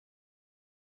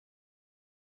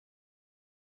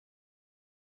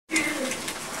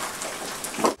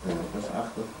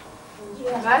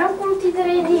Waarom komt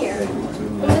iedereen hier?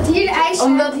 Omdat hier de ijs.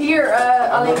 Omdat hier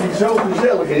alleen. Het zo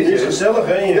gezellig is. Het is gezellig,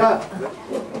 hè? Ja.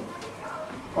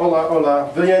 Hola, hola.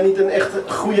 Wil jij niet een echte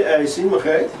goede ijs zien,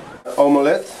 Margreet?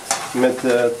 Omelet met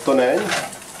tonijn.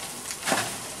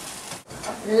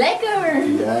 Lekker!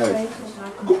 Juist.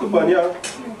 Koekenpan, ja.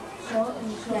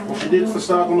 Als je dit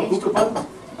verstaat onder koekenpan?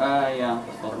 Ja.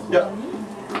 Ja.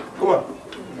 Kom maar.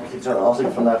 Als ik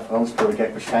vandaag Frans speel, dan krijg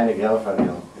ik waarschijnlijk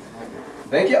Relvariant.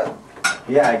 Denk je?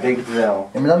 Ja, ik denk het wel.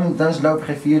 Ja, maar dan is lopen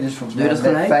geen 4, dus volgens mij is het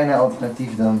een fijner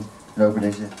alternatief dan lopen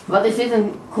deze. Wat is dit,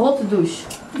 een grote douche?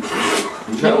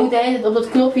 Je moet de hele tijd op dat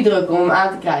knopje drukken om hem aan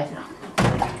te krijgen.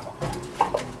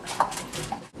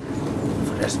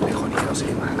 Voor de rest wil ik gewoon niet veel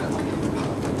zin maken.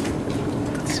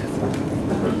 Dat is het.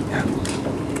 Ja.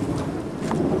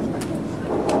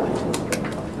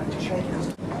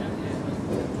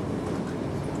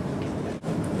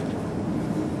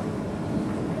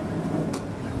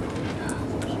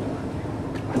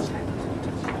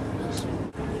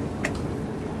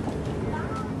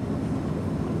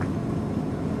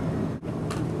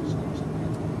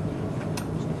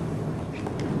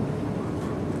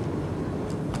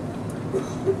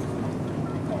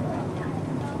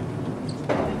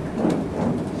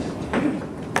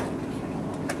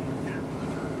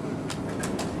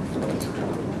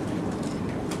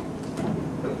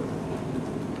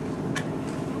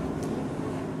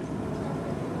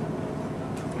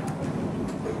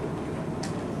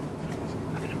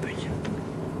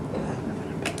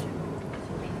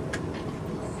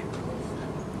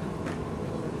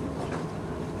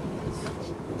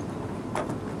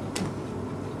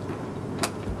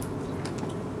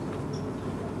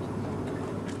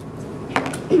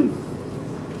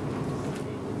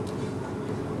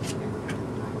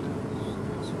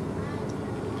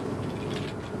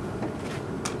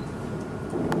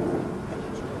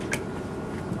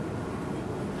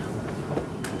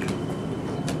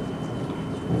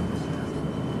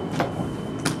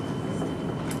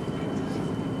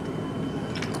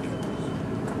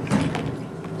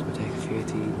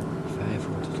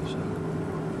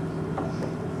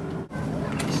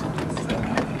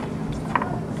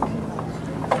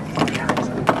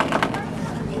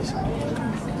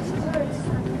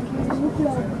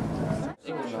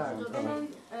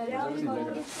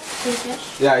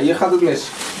 Ja, hier gaat het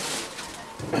mis.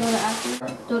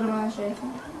 Door de maar 7.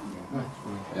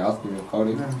 Ja, gewoon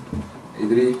niet. E3.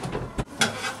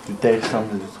 De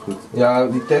tegenstander doet het goed. Ja,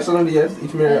 die tegenstander die heeft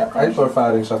iets meer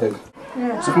eindbaarvaring, zag ik.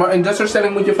 Ja. Zeg maar, in dat soort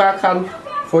stelling moet je vaak gaan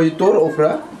voor je toren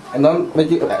offeren. En dan met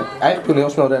je eigen kunnen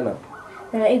heel snel rennen.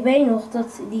 Ja, ik weet nog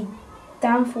dat die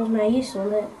dame volgens mij hier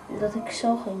stond en dat ik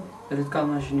zo ging. Ja, dit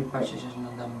kan als je nu pasjes is en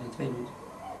dan met 2 doet.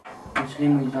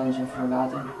 Misschien moet je dan eens even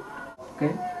laten. Oké? Ja.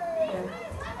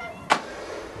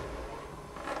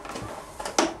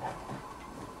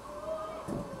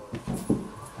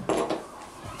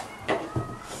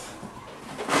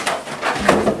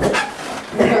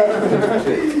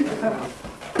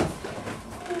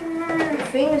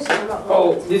 Vingers zijn wel.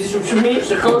 Oh, dit is op zijn minst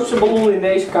de grootste ballon in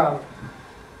deze kamer.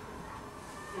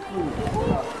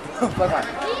 Pak maar.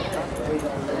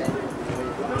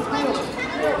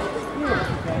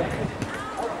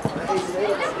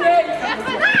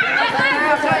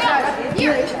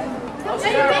 Hier.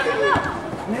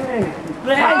 Nee.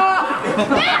 Nee.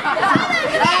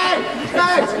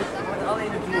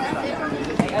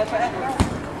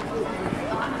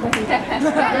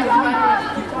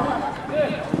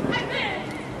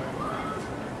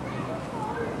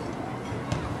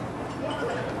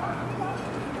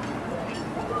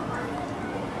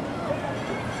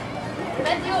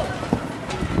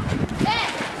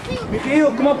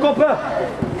 Michiel, kom op koppen!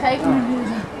 Geef me een buurt.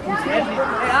 Hé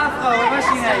Afro, waar was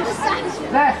hij ineens?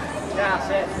 Weg! Ja,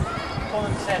 zeg. Ik kon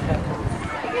het zeggen.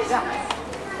 Ja.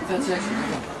 Vet sexy.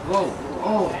 Wow.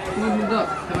 Oh, goed met dat.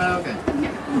 Ga maar ook. Ja.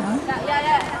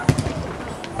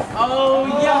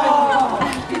 Oh ja!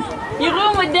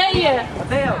 Jeroen, wat deed je? Wat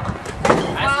deed je?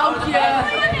 Foutje!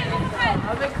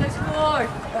 Heb ik gescoord?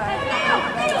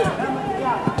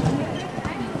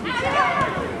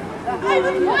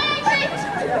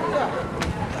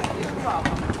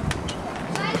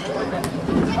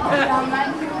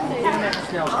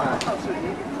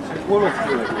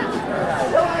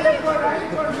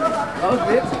 Wat is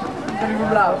dit? Ik ben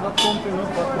blauw. Wat komt er nog?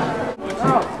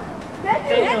 Oh.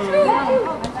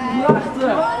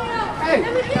 Prachtig. Hey,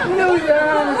 loser!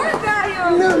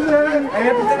 En je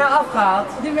hebt het erna afgehaald.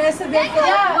 Die mensen denken,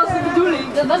 ja, dat was de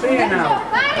bedoeling. Dat was de bedoeling. Nou.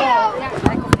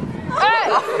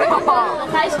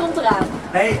 Gijs komt eraan.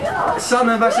 Hey,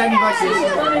 Sanne, waar zijn die wasjes?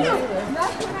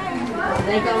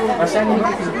 Waar zijn we niet?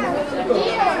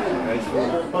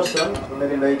 Pasta,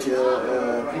 met een beetje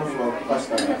knoflook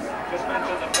pasta.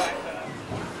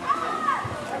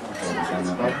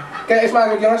 Kijk,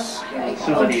 smakelijk jongens. Ja, ik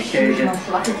zie die keuze. Mijn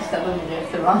vlaggetje staat op de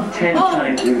rechterwand.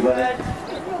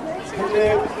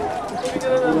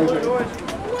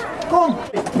 Kom!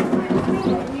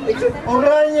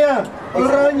 Oranje!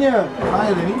 Oranje! Ga je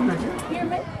er niet met je?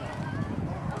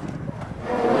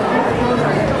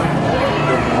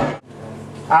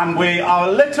 And we are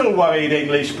a little worried,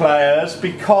 English players,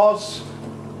 because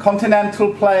continental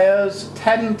players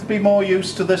tend to be more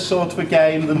used to this sort of a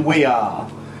game than we are.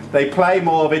 They play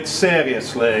more of it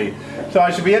seriously. So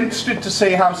I should be interested to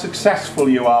see how successful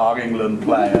you are, England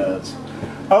players.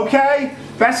 Okay,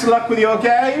 best of luck with your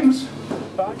games.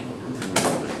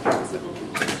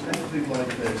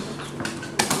 Like this.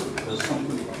 There's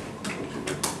something.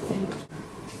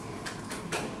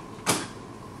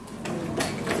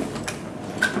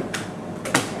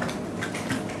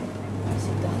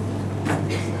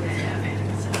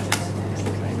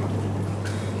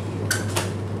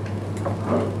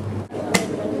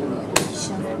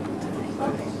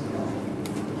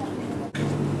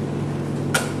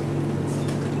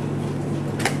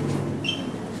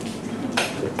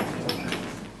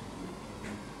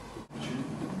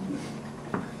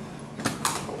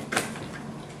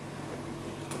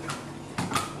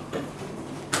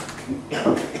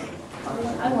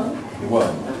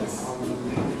 Well,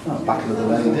 back of the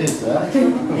ladies, eh?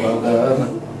 Well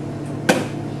done.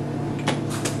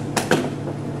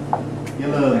 You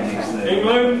learn these things.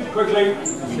 England, quickly.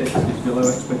 It's below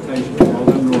expectation. Well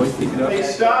done, Roy. Keep it up.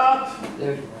 Please start.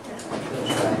 Here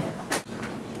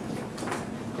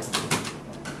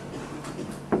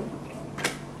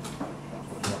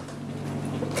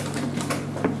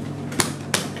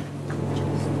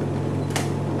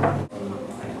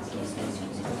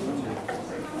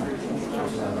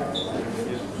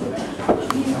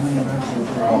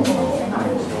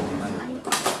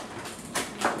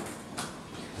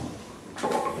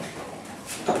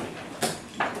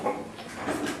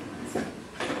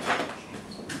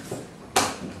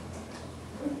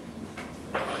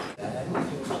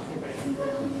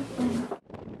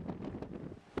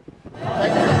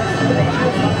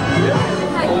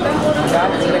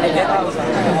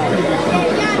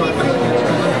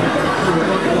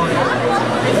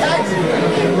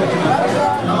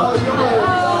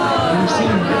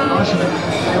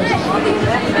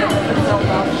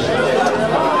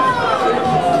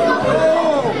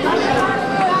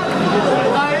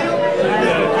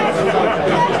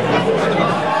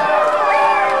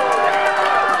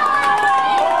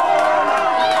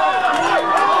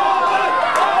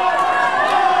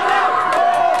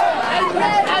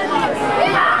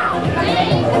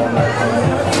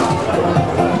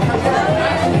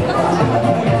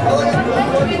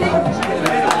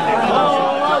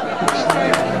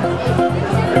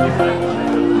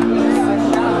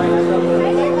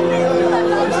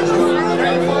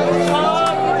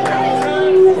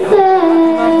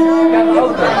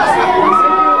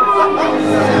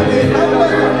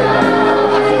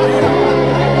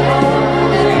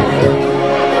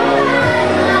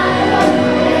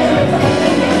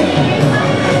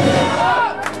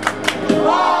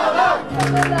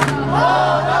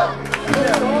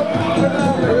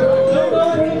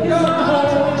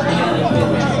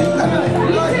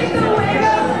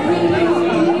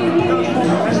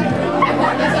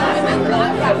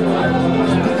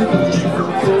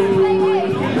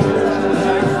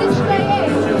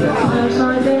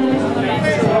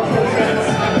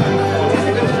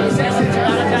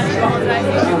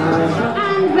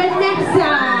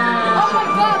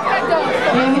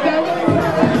we go.